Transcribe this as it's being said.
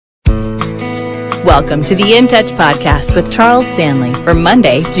Welcome to the In Touch podcast with Charles Stanley for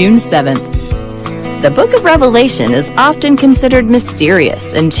Monday, June 7th. The book of Revelation is often considered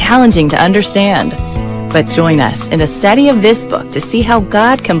mysterious and challenging to understand. But join us in a study of this book to see how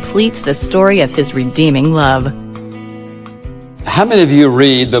God completes the story of his redeeming love. How many of you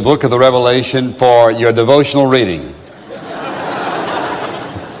read the book of the Revelation for your devotional reading?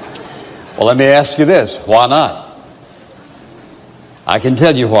 Well, let me ask you this. Why not? I can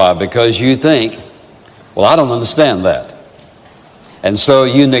tell you why. Because you think, well, I don't understand that. And so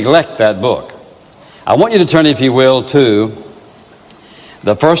you neglect that book. I want you to turn, if you will, to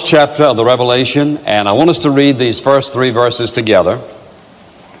the first chapter of the Revelation, and I want us to read these first three verses together.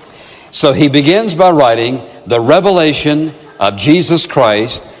 So he begins by writing the revelation of Jesus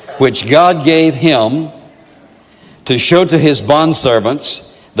Christ, which God gave him to show to his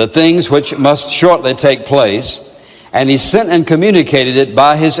bondservants the things which must shortly take place. And he sent and communicated it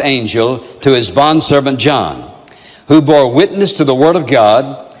by his angel to his bondservant John, who bore witness to the word of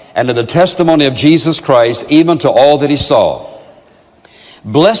God and to the testimony of Jesus Christ, even to all that he saw.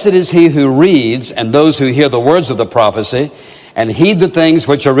 Blessed is he who reads and those who hear the words of the prophecy and heed the things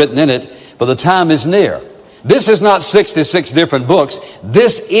which are written in it, for the time is near. This is not 66 different books.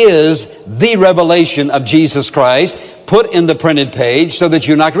 This is the revelation of Jesus Christ put in the printed page so that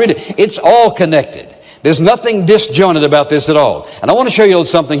you not read it. It's all connected. There's nothing disjointed about this at all. And I want to show you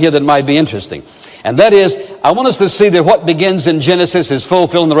something here that might be interesting. And that is, I want us to see that what begins in Genesis is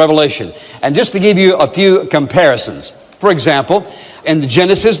fulfilled in the Revelation. And just to give you a few comparisons. For example, in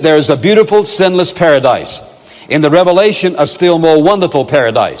Genesis, there is a beautiful, sinless paradise. In the Revelation, a still more wonderful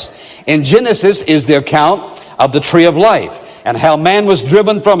paradise. In Genesis is the account of the tree of life and how man was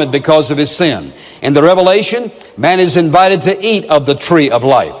driven from it because of his sin. In the Revelation, man is invited to eat of the tree of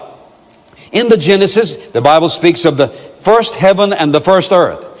life. In the Genesis, the Bible speaks of the first heaven and the first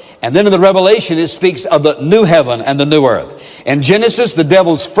earth. And then in the Revelation, it speaks of the new heaven and the new earth. In Genesis, the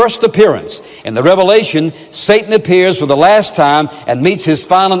devil's first appearance. In the Revelation, Satan appears for the last time and meets his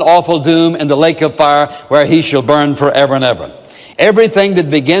final and awful doom in the lake of fire, where he shall burn forever and ever. Everything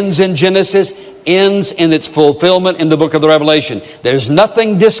that begins in Genesis ends in its fulfillment in the book of the Revelation. There's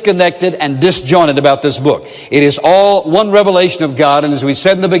nothing disconnected and disjointed about this book. It is all one revelation of God, and as we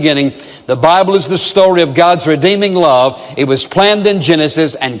said in the beginning, the Bible is the story of God's redeeming love. It was planned in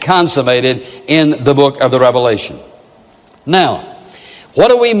Genesis and consummated in the book of the Revelation. Now, what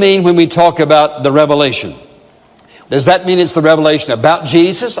do we mean when we talk about the revelation? Does that mean it's the revelation about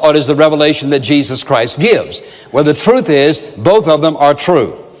Jesus, or is the revelation that Jesus Christ gives? Well, the truth is, both of them are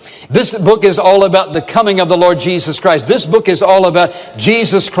true. This book is all about the coming of the Lord Jesus Christ. This book is all about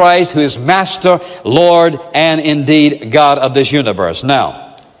Jesus Christ, who is Master, Lord, and indeed God of this universe.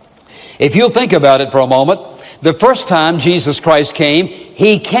 Now, if you'll think about it for a moment, the first time Jesus Christ came,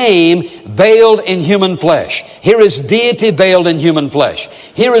 he came veiled in human flesh. Here is deity veiled in human flesh.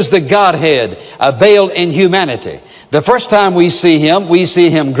 Here is the Godhead veiled in humanity. The first time we see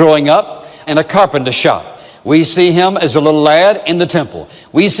him growing up in a carpenter shop. We see him as a little lad in the temple.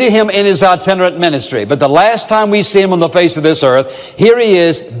 We see him in his itinerant ministry. But the last time we see him on the face of this earth, here he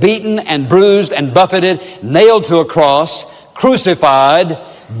is beaten and bruised and buffeted, nailed to a cross, crucified,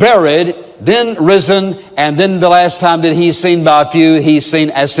 buried, then risen, and then the last time that he's seen by a few, he's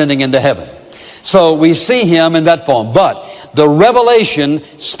seen ascending into heaven. So we see him in that form. But the Revelation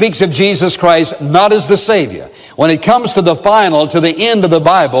speaks of Jesus Christ not as the Savior. When it comes to the final, to the end of the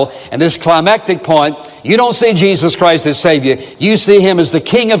Bible, and this climactic point, you don't see Jesus Christ as Savior. You see him as the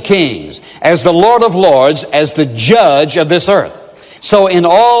King of Kings, as the Lord of Lords, as the Judge of this earth. So in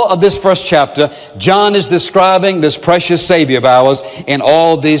all of this first chapter, John is describing this precious Savior of ours in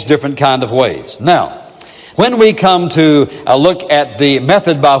all these different kind of ways. Now, when we come to look at the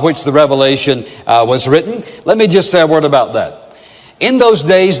method by which the Revelation was written, let me just say a word about that. In those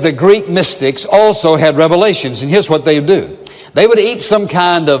days, the Greek mystics also had revelations, and here's what they would do. They would eat some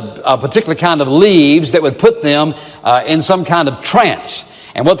kind of, a particular kind of leaves that would put them in some kind of trance.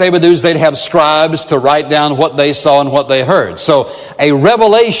 And what they would do is they'd have scribes to write down what they saw and what they heard. So a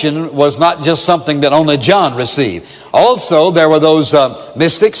revelation was not just something that only John received. Also, there were those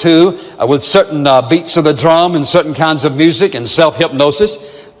mystics who, with certain beats of the drum and certain kinds of music and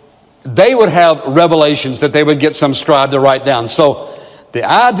self-hypnosis, they would have revelations that they would get some scribe to write down. So the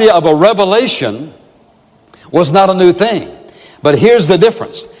idea of a revelation was not a new thing. But here's the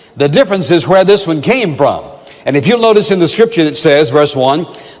difference. The difference is where this one came from. And if you'll notice in the scripture that says, verse 1,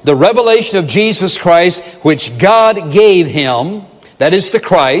 the revelation of Jesus Christ, which God gave him, that is the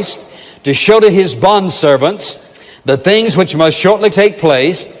Christ, to show to his bondservants the things which must shortly take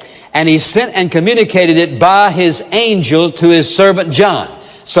place, and he sent and communicated it by his angel to his servant John.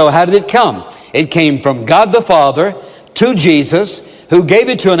 So how did it come? It came from God the Father to Jesus, who gave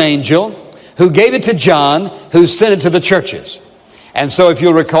it to an angel, who gave it to John, who sent it to the churches. And so if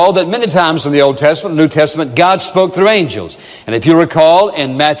you'll recall that many times in the Old Testament, New Testament, God spoke through angels. And if you recall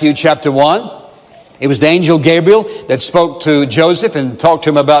in Matthew chapter 1, it was the angel Gabriel that spoke to Joseph and talked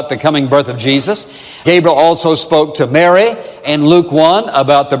to him about the coming birth of Jesus. Gabriel also spoke to Mary in Luke 1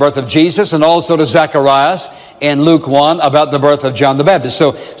 about the birth of Jesus, and also to Zacharias in Luke 1 about the birth of John the Baptist.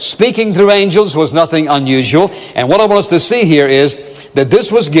 So speaking through angels was nothing unusual. And what I want us to see here is that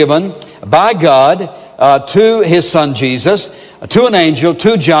this was given by God to His Son Jesus, to an angel,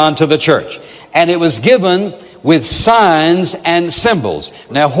 to John, to the church. And it was given with signs and symbols.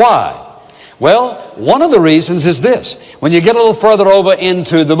 Now why? Well, one of the reasons is this. When you get a little further over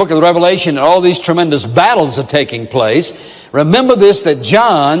into the book of the Revelation and all these tremendous battles are taking place, remember this, that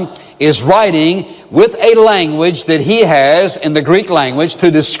John is writing with a language that he has in the Greek language to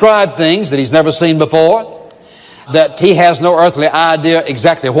describe things that he's never seen before, that he has no earthly idea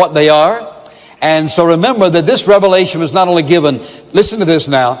exactly what they are. And so remember that this revelation was not only given, listen to this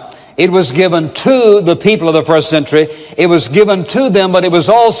now, it was given to the people of the first century. It was given to them, but it was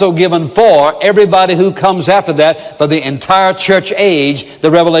also given for everybody who comes after that. For the entire church age, the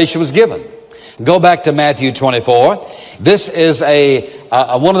revelation was given. Go back to Matthew 24. This is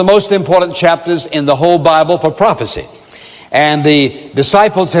one of the most important chapters in the whole Bible for prophecy. And the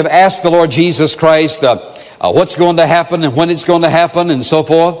disciples have asked the Lord Jesus Christ what's going to happen and when it's going to happen and so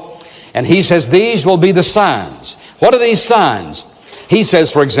forth. And He says, these will be the signs. What are these signs? He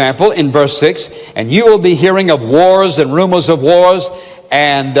says, for example, in verse 6, and you will be hearing of wars and rumors of wars,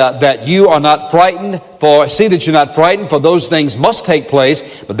 and that you are not frightened. See that you're not frightened, for those things must take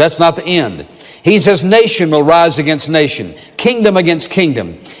place, but that's not the end. He says, nation will rise against nation, kingdom against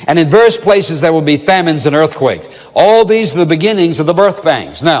kingdom. And in various places there will be famines and earthquakes. All these are the beginnings of the birth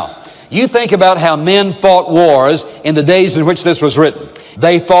pangs. Now, you think about how men fought wars in the days in which this was written.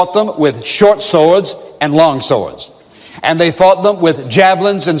 They fought them with short swords and long swords. And they fought them with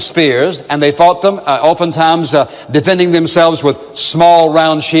javelins and spears. And they fought them oftentimes defending themselves with small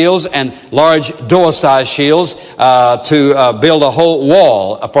round shields and large door-sized shields to build a whole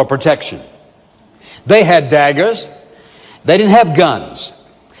wall for protection. They had daggers. They didn't have guns.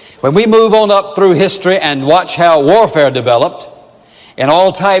 When we move on up through history and watch how warfare developed in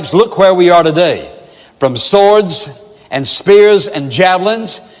all types, look where we are today. From swords and spears and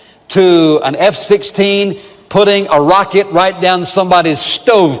javelins to an F-16 putting a rocket right down somebody's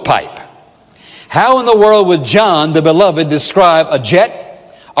stovepipe. How in the world would John, the beloved, describe a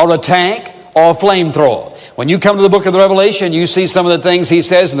jet or a tank or a flamethrower? When you come to the book of the Revelation, you see some of the things he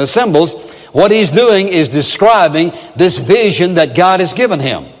says in the symbols. What he's doing is describing this vision that God has given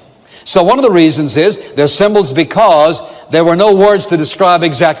him. So one of the reasons is they're symbols because there were no words to describe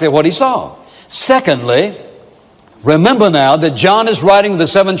exactly what he saw. Secondly, remember now that John is writing to the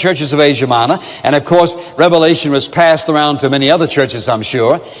 7 churches of Asia Minor, and of course Revelation was passed around to many other churches, I'm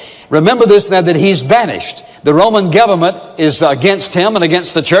sure. Remember this now, that he's banished. The Roman government is against him and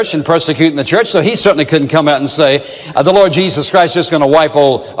against the church and persecuting the church, so he certainly couldn't come out and say, the Lord Jesus Christ is just going to wipe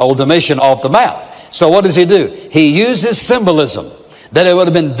old Domitian off the map. So what does he do? He uses symbolism that it would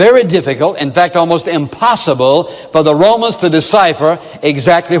have been very difficult, in fact almost impossible, for the Romans to decipher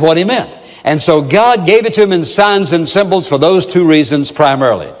exactly what he meant. And so God gave it to him in signs and symbols for those 2 reasons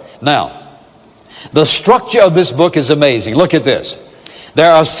primarily. Now, the structure of this book is amazing. Look at this. There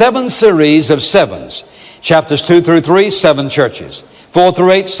are 7 series of 7s. Chapters 2 through 3, 7 churches. 4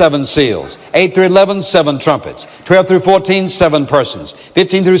 through 8, 7 seals. 8 through 11, 7 trumpets. 12 through 14, 7 persons.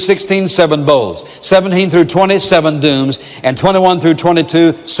 15 through 16, 7 bowls. 17 through 20, 7 dooms. And 21 through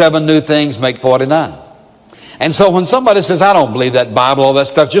 22, 7 new things make 49. And so when somebody says, I don't believe that Bible, all that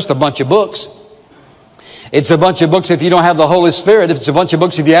stuff, just a bunch of books. It's a bunch of books if you don't have the Holy Spirit. It's a bunch of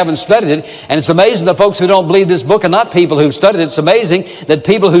books if you haven't studied it. And it's amazing the folks who don't believe this book are not people who've studied it. It's amazing that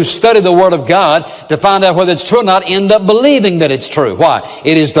people who study the Word of God to find out whether it's true or not end up believing that it's true. Why?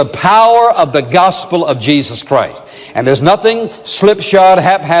 It is the power of the gospel of Jesus Christ. And there's nothing slipshod,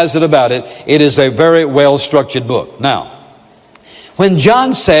 haphazard about it. It is a very well-structured book. Now, when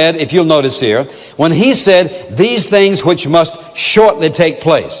John said, if you'll notice here, when he said, these things which must shortly take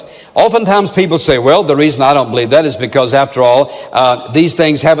place, oftentimes people say, well, the reason I don't believe that is because, after all, these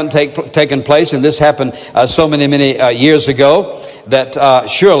things haven't taken place, and this happened so many years ago that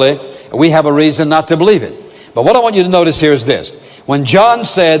surely we have a reason not to believe it. But what I want you to notice here is this. When John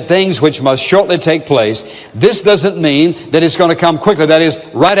said things which must shortly take place, this doesn't mean that it's going to come quickly, that is,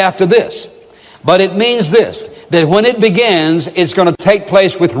 right after this. But it means this, that when it begins, it's going to take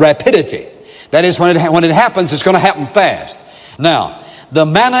place with rapidity. That is, when it happens, it's going to happen fast. Now, the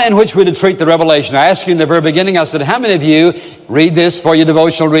manner in which we're to treat the revelation. I asked you in the very beginning, I said, how many of you read this for your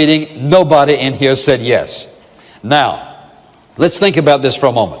devotional reading? Nobody in here said yes. Now, let's think about this for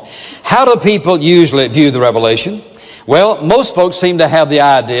a moment. How do people usually view the revelation? Well, most folks seem to have the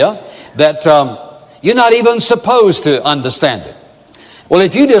idea that you're not even supposed to understand it. Well,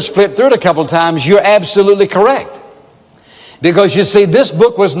 if you just flip through it a couple of times, you're absolutely correct. Because you see, this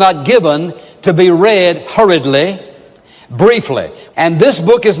book was not given to be read hurriedly, briefly. And this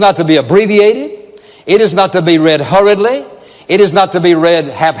book is not to be abbreviated. It is not to be read hurriedly. It is not to be read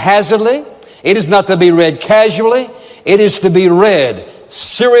haphazardly. It is not to be read casually. It is to be read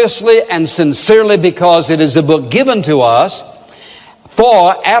seriously and sincerely, because it is a book given to us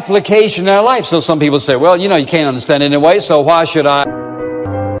for application in our life. So some people say, well, you know, you can't understand it anyway, so why should I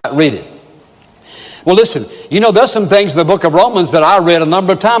read it? Well, listen, you know, there's some things in the book of Romans that I read a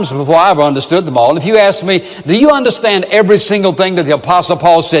number of times before I ever understood them all. If you ask me, do you understand every single thing that the Apostle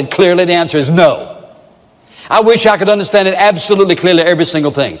Paul said clearly? The answer is no. I wish I could understand it absolutely clearly, every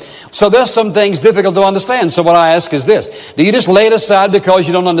single thing. So there's some things difficult to understand. So what I ask is this: do you just lay it aside because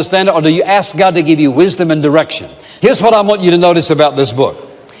you don't understand it, or do you ask God to give you wisdom and direction? Here's what I want you to notice about this book.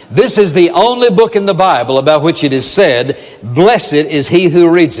 This is the only book in the Bible about which it is said, blessed is he who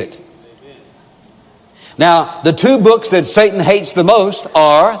reads it. Now, the two books that Satan hates the most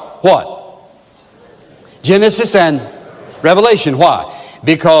are what? Genesis and Revelation. Why?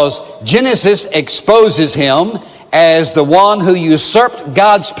 Because Genesis exposes him as the one who usurped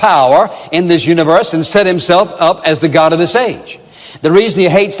God's power in this universe and set himself up as the God of this age. The reason he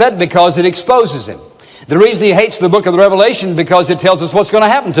hates that, because it exposes him. The reason he hates the book of the Revelation, because it tells us what's going to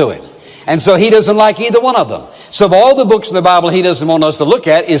happen to him. And so he doesn't like either one of them. So of all the books in the Bible he doesn't want us to look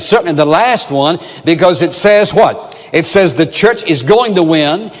at is certainly the last one, because it says what? It says the church is going to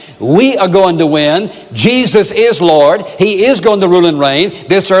win. We are going to win. Jesus is Lord. He is going to rule and reign.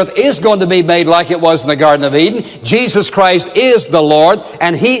 This earth is going to be made like it was in the Garden of Eden. Jesus Christ is the Lord,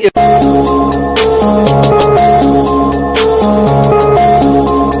 and He is...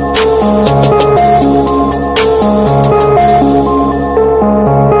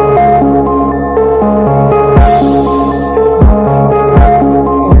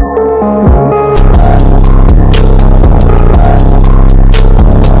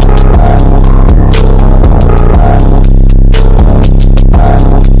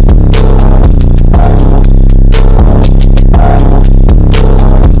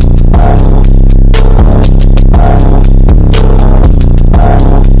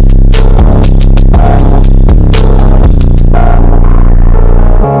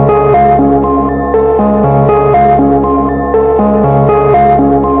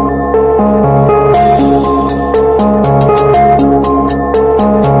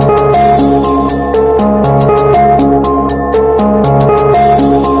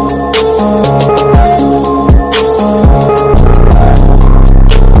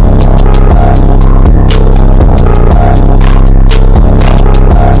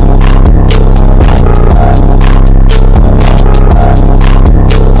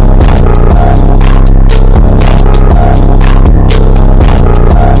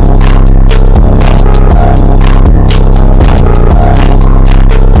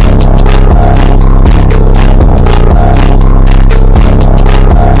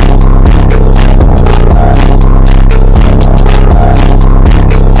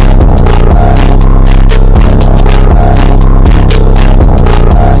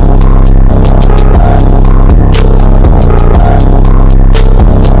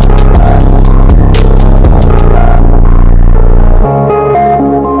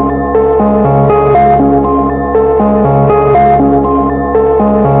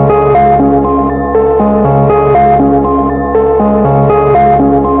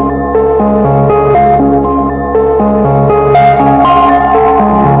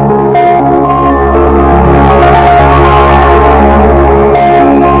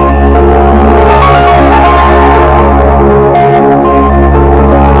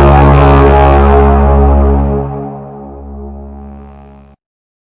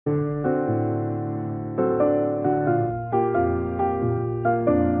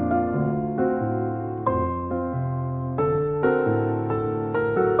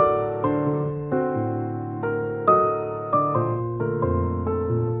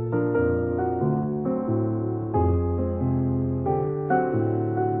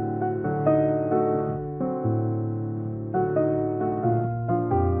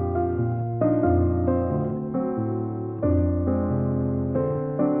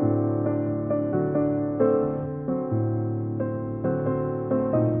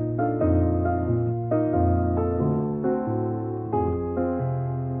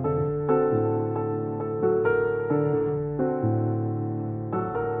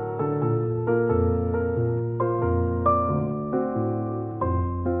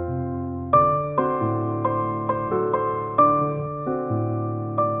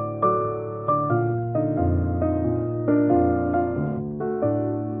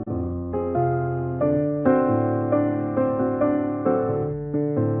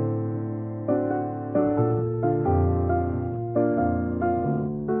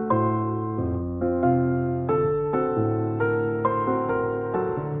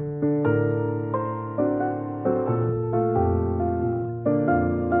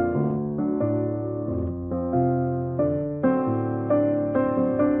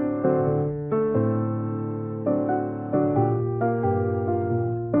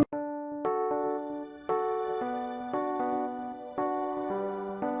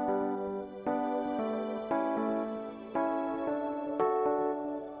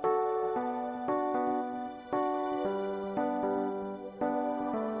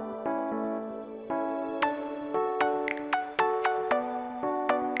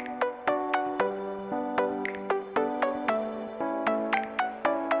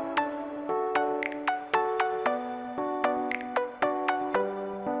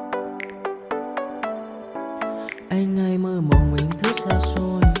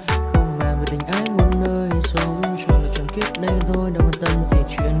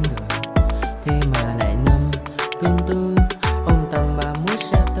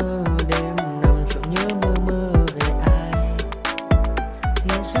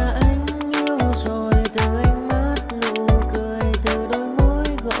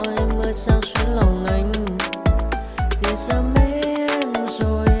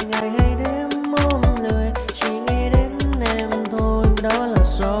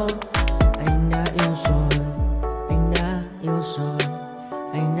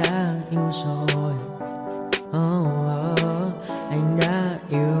 yêu rồi. Anh đã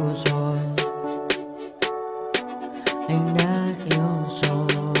yêu rồi. Anh đã yêu rồi.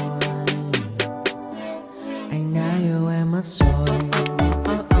 Anh đã yêu em mất rồi.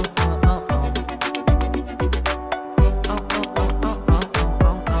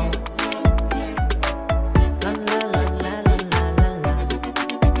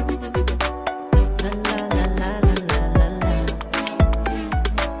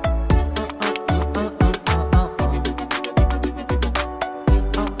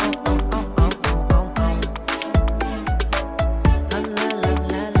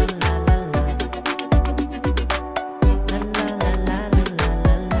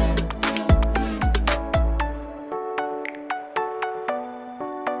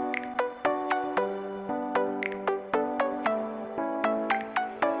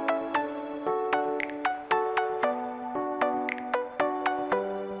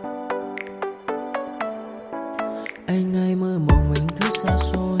 Anh hay mơ mộng mình thứ xa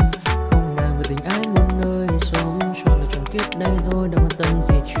xôi, không màng về tình ái muôn nơi. Sống cho là trọn kiếp đây thôi, đâu quan tâm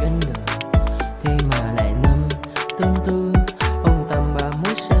gì chuyện đời. Thế mà lại nằm tương tư, ông tầm bà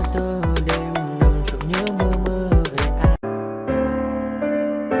mối xa tơ. Đêm nằm trộm nhớ mơ mơ về ai.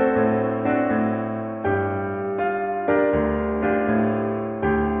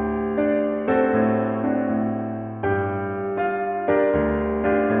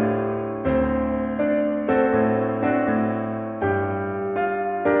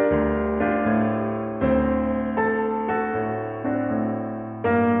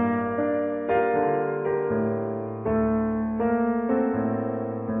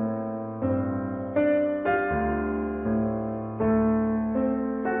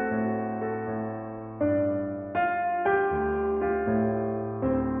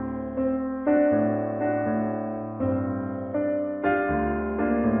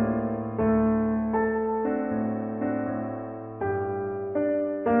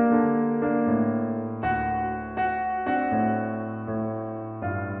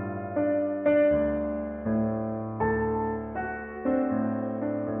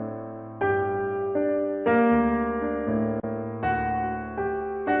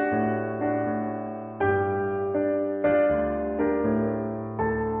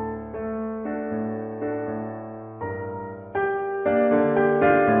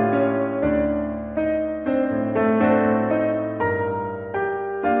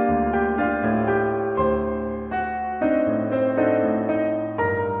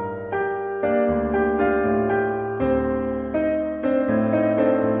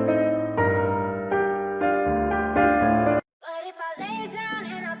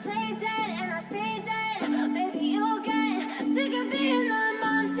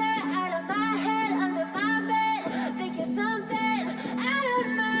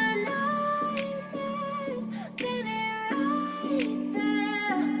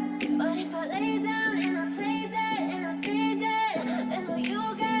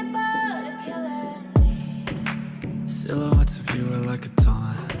 Silhouettes of you are like a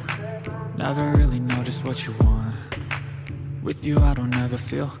taunt. Never really know just what you want. With you I don't ever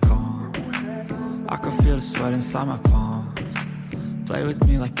feel calm. I can feel the sweat inside my palms. Play with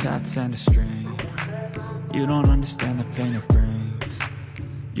me like cats and a string. You don't understand the pain it brings.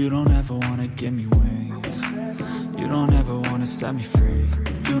 You don't ever wanna give me wings. You don't ever wanna set me free.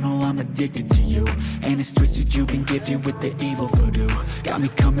 You know I'm addicted to you, and it's twisted, you've been gifted with the evil voodoo. Got me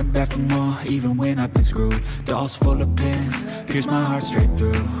coming back for more, even when I've been screwed. Dolls full of pins, pierce my heart straight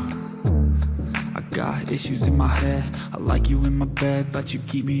through. I got issues in my head, I like you in my bed, but you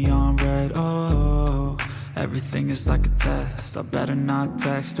keep me on red. Oh, everything is like a test, I better not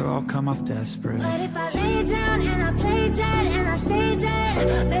text or I'll come off desperate. But if I lay down and I play dead and I stay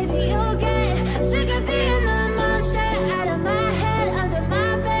dead, baby you'll get sick of being the monster out of my head, under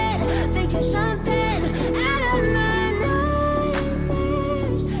my bed, thinking something out of my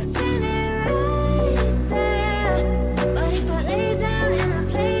nightmares, standing right there. But if I lay down and I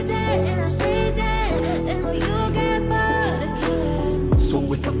play dead and I stay dead, then will you get bored of killing? So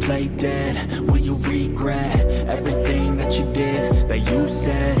if I play dead, will you regret everything that you did, that you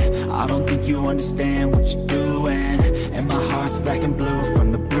said? I don't think you understand what you're doing, and my heart's black and blue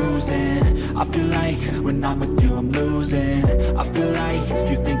from the bruising. I feel like when I'm with you I'm losing. I feel like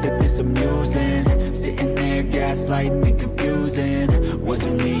you think that this amusing, sitting there gaslighting and confusing. Was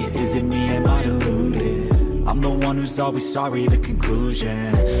it me? Is it me? Am I deluded? I'm the one who's always sorry, the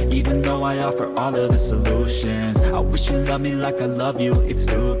conclusion, even though I offer all of the solutions. I wish you loved me like I love you, it's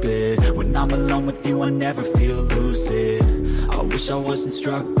stupid. When I'm alone with you I never feel lucid. I wish I wasn't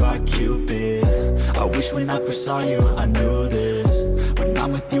struck by Cupid. I wish when I first saw you I knew this. When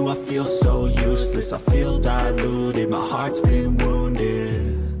I'm with you I feel so useless, I feel diluted, my heart's been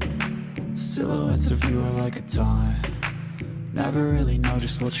wounded. Silhouettes of you are like a taunt, never really know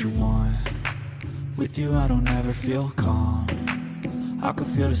just what you want. With you I don't ever feel calm, I can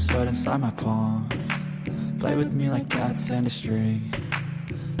feel the sweat inside my palms. Play with me like cats and a string,